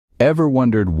Ever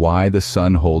wondered why the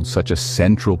sun holds such a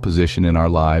central position in our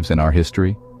lives and our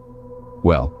history?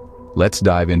 Well, let's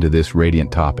dive into this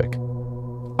radiant topic.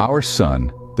 Our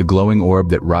sun, the glowing orb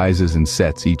that rises and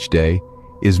sets each day,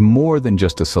 is more than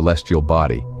just a celestial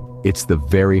body. It's the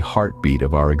very heartbeat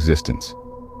of our existence.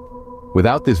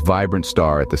 Without this vibrant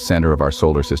star at the center of our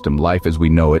solar system, life as we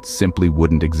know it simply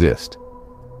wouldn't exist.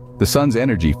 The sun's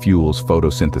energy fuels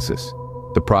photosynthesis,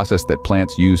 the process that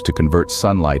plants use to convert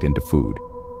sunlight into food.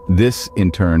 This,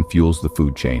 in turn, fuels the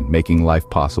food chain, making life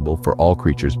possible for all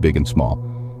creatures big and small.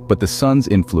 But the sun's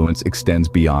influence extends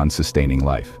beyond sustaining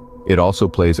life. It also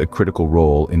plays a critical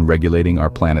role in regulating our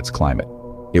planet's climate.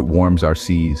 It warms our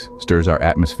seas, stirs our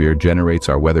atmosphere, generates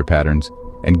our weather patterns,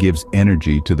 and gives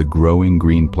energy to the growing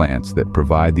green plants that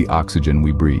provide the oxygen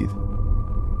we breathe.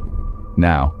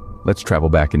 Now, let's travel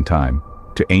back in time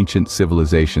to ancient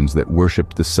civilizations that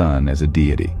worshipped the sun as a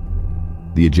deity.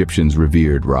 The Egyptians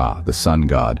revered Ra, the sun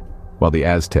god, while the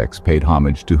Aztecs paid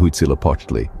homage to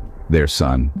Huitzilopochtli, their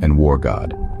sun and war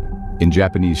god. In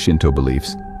Japanese Shinto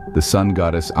beliefs, the sun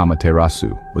goddess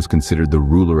Amaterasu was considered the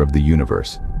ruler of the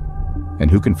universe.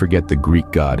 And who can forget the Greek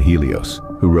god Helios,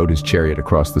 who rode his chariot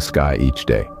across the sky each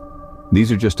day?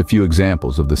 These are just a few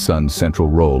examples of the sun's central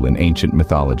role in ancient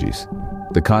mythologies.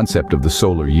 The concept of the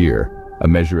solar year, a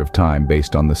measure of time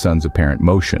based on the sun's apparent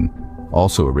motion,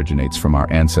 also originates from our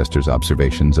ancestors'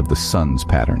 observations of the sun's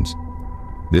patterns.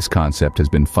 This concept has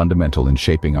been fundamental in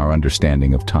shaping our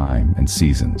understanding of time and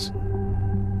seasons.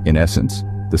 In essence,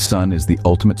 the sun is the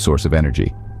ultimate source of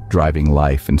energy, driving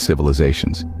life and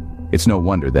civilizations. It's no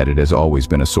wonder that it has always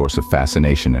been a source of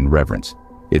fascination and reverence.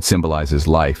 It symbolizes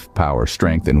life, power,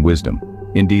 strength, and wisdom.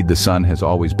 Indeed, the sun has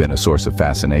always been a source of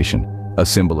fascination, a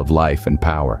symbol of life and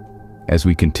power. As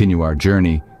we continue our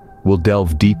journey, we'll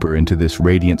delve deeper into this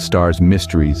radiant star's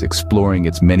mysteries, exploring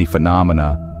its many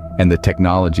phenomena and the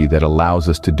technology that allows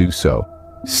us to do so.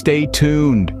 Stay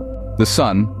tuned! The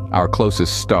sun, our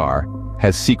closest star,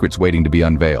 has secrets waiting to be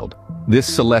unveiled. This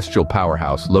celestial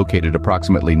powerhouse, located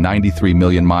approximately 93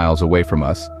 million miles away from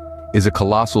us, is a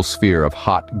colossal sphere of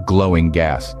hot, glowing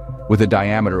gas, with a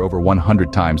diameter over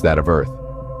 100 times that of Earth.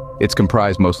 It's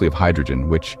comprised mostly of hydrogen,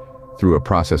 which, through a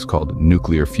process called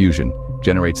nuclear fusion,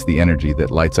 generates the energy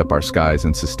that lights up our skies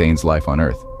and sustains life on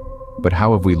Earth. But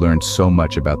how have we learned so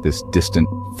much about this distant,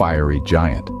 fiery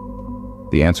giant?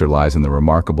 The answer lies in the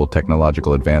remarkable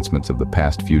technological advancements of the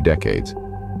past few decades.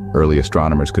 Early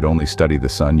astronomers could only study the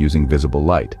sun using visible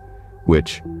light,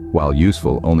 which, while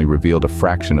useful, only revealed a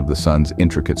fraction of the sun's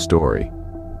intricate story.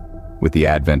 With the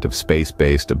advent of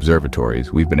space-based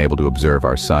observatories, we've been able to observe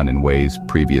our sun in ways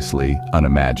previously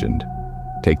unimagined.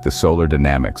 Take the Solar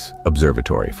Dynamics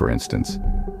Observatory, for instance.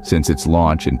 Since its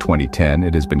launch in 2010,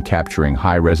 it has been capturing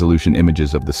high-resolution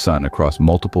images of the sun across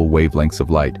multiple wavelengths of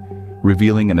light,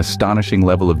 revealing an astonishing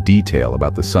level of detail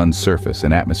about the sun's surface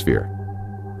and atmosphere.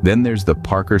 Then there's the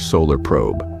Parker Solar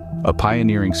Probe, a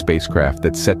pioneering spacecraft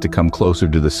that's set to come closer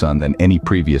to the sun than any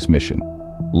previous mission.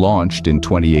 Launched in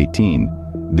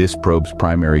 2018, this probe's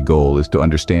primary goal is to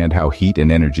understand how heat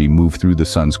and energy move through the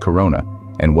sun's corona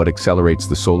and what accelerates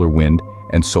the solar wind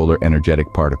and solar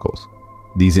energetic particles.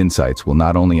 These insights will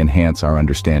not only enhance our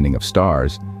understanding of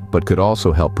stars, but could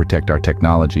also help protect our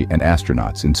technology and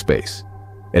astronauts in space.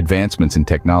 Advancements in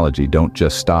technology don't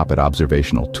just stop at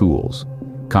observational tools.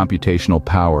 Computational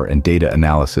power and data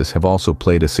analysis have also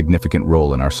played a significant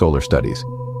role in our solar studies.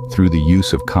 Through the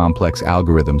use of complex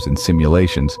algorithms and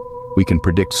simulations, we can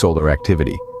predict solar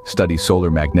activity, study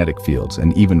solar magnetic fields,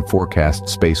 and even forecast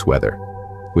space weather.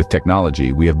 With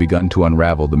technology, we have begun to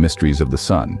unravel the mysteries of the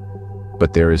sun,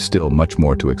 but there is still much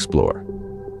more to explore.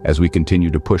 As we continue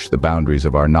to push the boundaries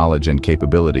of our knowledge and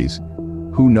capabilities,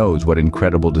 who knows what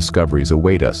incredible discoveries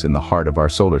await us in the heart of our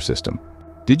solar system?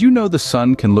 Did you know the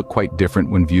sun can look quite different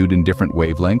when viewed in different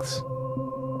wavelengths?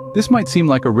 This might seem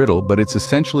like a riddle, but it's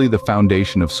essentially the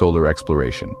foundation of solar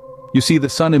exploration. You see, the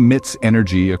sun emits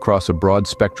energy across a broad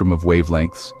spectrum of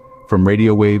wavelengths, from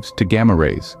radio waves to gamma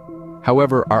rays.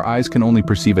 However, our eyes can only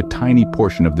perceive a tiny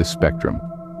portion of this spectrum,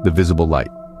 the visible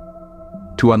light.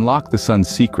 To unlock the sun's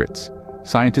secrets,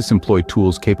 scientists employ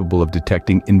tools capable of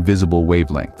detecting invisible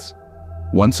wavelengths.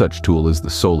 One such tool is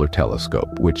the solar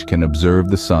telescope, which can observe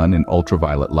the sun in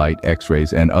ultraviolet light,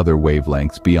 X-rays, and other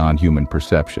wavelengths beyond human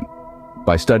perception.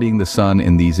 By studying the sun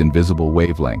in these invisible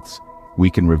wavelengths,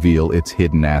 we can reveal its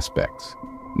hidden aspects.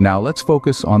 Now let's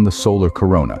focus on the solar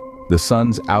corona, the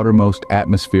sun's outermost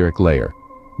atmospheric layer.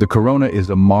 The corona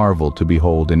is a marvel to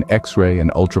behold in X-ray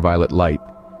and ultraviolet light,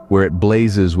 where it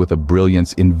blazes with a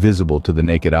brilliance invisible to the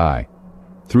naked eye.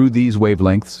 Through these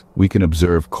wavelengths, we can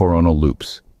observe coronal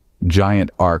loops, giant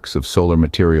arcs of solar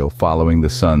material following the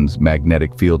sun's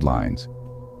magnetic field lines.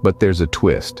 But there's a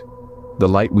twist. The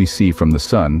light we see from the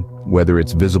sun, whether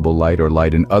it's visible light or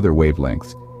light in other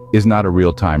wavelengths, is not a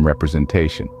real-time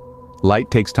representation.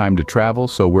 Light takes time to travel,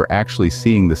 so we're actually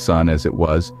seeing the sun as it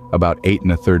was about 8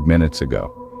 1/3 minutes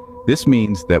ago. This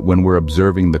means that when we're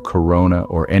observing the corona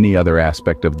or any other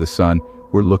aspect of the sun,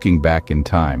 we're looking back in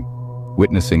time,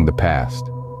 witnessing the past.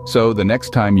 So the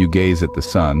next time you gaze at the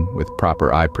sun, with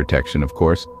proper eye protection of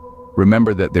course,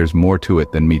 remember that there's more to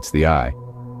it than meets the eye.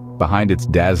 Behind its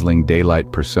dazzling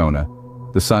daylight persona,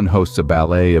 the sun hosts a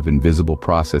ballet of invisible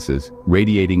processes,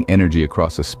 radiating energy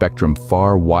across a spectrum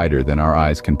far wider than our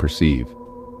eyes can perceive.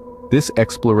 This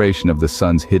exploration of the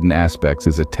sun's hidden aspects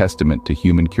is a testament to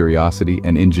human curiosity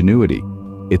and ingenuity.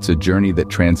 It's a journey that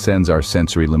transcends our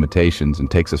sensory limitations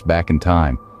and takes us back in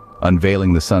time,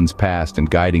 unveiling the sun's past and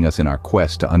guiding us in our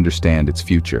quest to understand its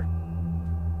future.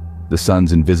 The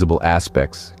sun's invisible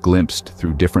aspects, glimpsed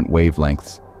through different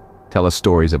wavelengths, tell us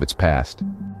stories of its past.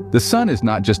 The sun is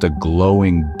not just a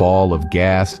glowing ball of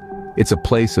gas, it's a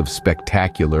place of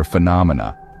spectacular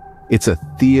phenomena. It's a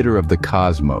theater of the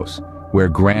cosmos, where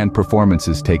grand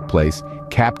performances take place,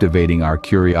 captivating our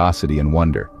curiosity and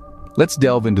wonder. Let's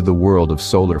delve into the world of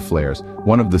solar flares,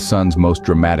 one of the sun's most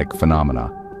dramatic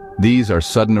phenomena. These are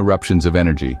sudden eruptions of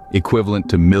energy, equivalent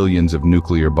to millions of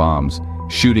nuclear bombs,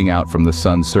 shooting out from the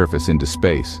sun's surface into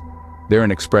space. They're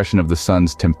an expression of the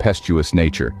sun's tempestuous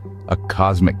nature, a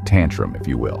cosmic tantrum, if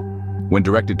you will. When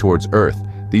directed towards Earth,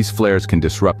 these flares can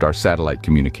disrupt our satellite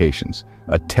communications,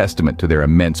 a testament to their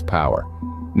immense power.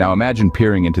 Now imagine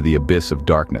peering into the abyss of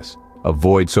darkness, a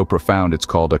void so profound it's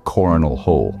called a coronal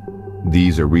hole.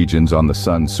 These are regions on the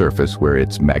sun's surface where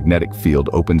its magnetic field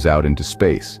opens out into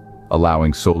space,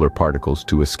 allowing solar particles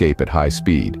to escape at high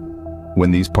speed.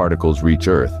 When these particles reach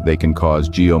Earth, they can cause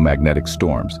geomagnetic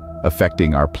storms,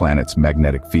 affecting our planet's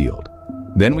magnetic field.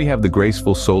 Then we have the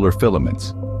graceful solar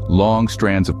filaments, long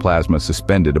strands of plasma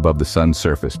suspended above the sun's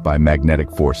surface by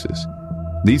magnetic forces.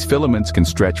 These filaments can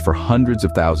stretch for hundreds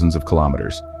of thousands of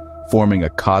kilometers, forming a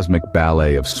cosmic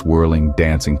ballet of swirling,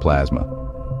 dancing plasma.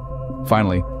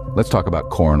 Finally, let's talk about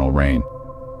coronal rain,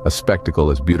 a spectacle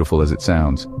as beautiful as it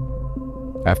sounds.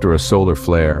 After a solar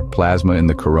flare, plasma in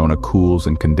the corona cools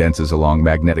and condenses along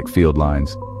magnetic field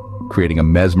lines, creating a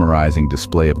mesmerizing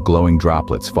display of glowing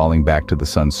droplets falling back to the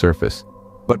sun's surface.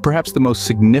 But perhaps the most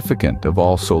significant of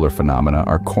all solar phenomena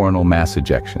are coronal mass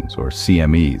ejections, or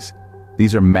CMEs.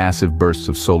 These are massive bursts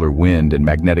of solar wind and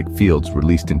magnetic fields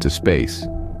released into space.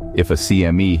 If a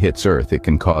CME hits Earth, it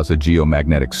can cause a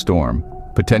geomagnetic storm,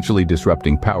 potentially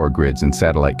disrupting power grids and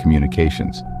satellite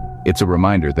communications. It's a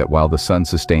reminder that while the sun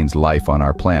sustains life on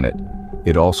our planet,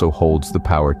 it also holds the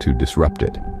power to disrupt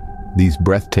it. These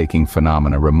breathtaking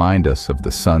phenomena remind us of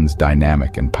the sun's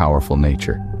dynamic and powerful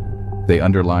nature. They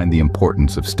underline the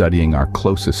importance of studying our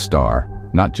closest star,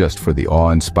 not just for the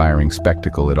awe-inspiring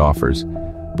spectacle it offers,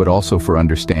 but also for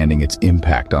understanding its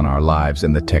impact on our lives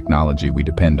and the technology we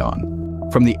depend on.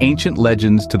 From the ancient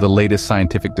legends to the latest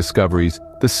scientific discoveries,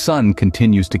 the sun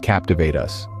continues to captivate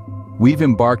us. We've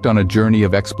embarked on a journey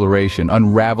of exploration,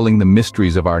 unraveling the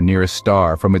mysteries of our nearest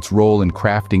star, from its role in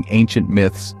crafting ancient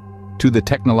myths to the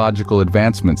technological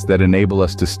advancements that enable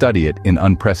us to study it in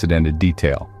unprecedented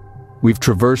detail. We've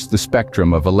traversed the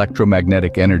spectrum of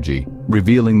electromagnetic energy,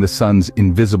 revealing the sun's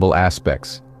invisible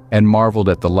aspects, and marveled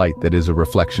at the light that is a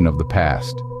reflection of the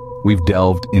past. We've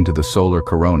delved into the solar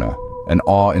corona, an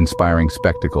awe-inspiring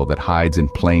spectacle that hides in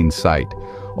plain sight,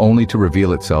 only to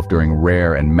reveal itself during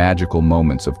rare and magical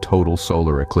moments of total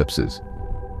solar eclipses.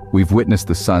 We've witnessed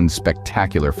the sun's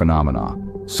spectacular phenomena: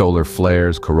 solar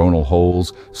flares, coronal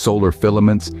holes, solar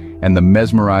filaments, and the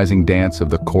mesmerizing dance of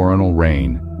the coronal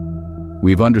rain.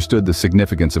 We've understood the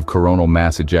significance of coronal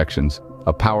mass ejections,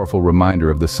 a powerful reminder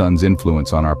of the sun's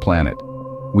influence on our planet.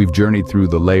 We've journeyed through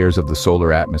the layers of the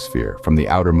solar atmosphere, from the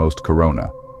outermost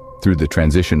corona, through the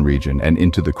transition region and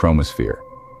into the chromosphere.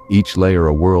 Each layer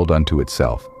a world unto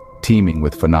itself, teeming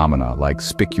with phenomena like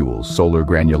spicules, solar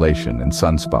granulation, and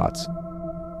sunspots.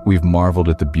 We've marveled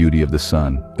at the beauty of the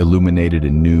sun, illuminated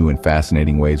in new and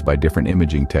fascinating ways by different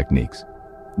imaging techniques.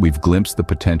 We've glimpsed the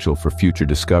potential for future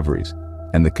discoveries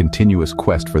and the continuous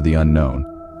quest for the unknown,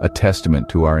 a testament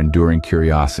to our enduring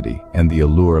curiosity and the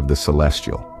allure of the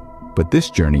celestial. But this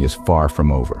journey is far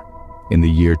from over. In the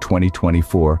year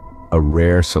 2024, a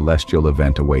rare celestial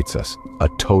event awaits us, a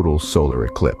total solar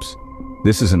eclipse.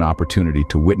 This is an opportunity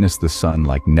to witness the sun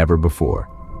like never before,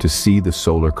 to see the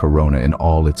solar corona in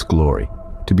all its glory,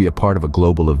 to be a part of a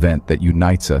global event that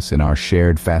unites us in our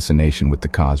shared fascination with the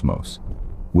cosmos.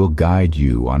 We'll guide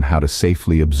you on how to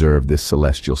safely observe this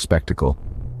celestial spectacle,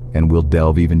 and we'll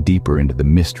delve even deeper into the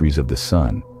mysteries of the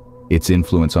sun, its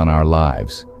influence on our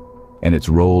lives, and its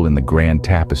role in the grand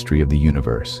tapestry of the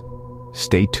universe.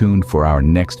 Stay tuned for our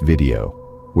next video,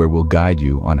 where we'll guide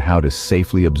you on how to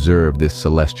safely observe this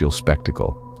celestial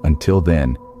spectacle. Until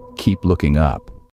then, keep looking up.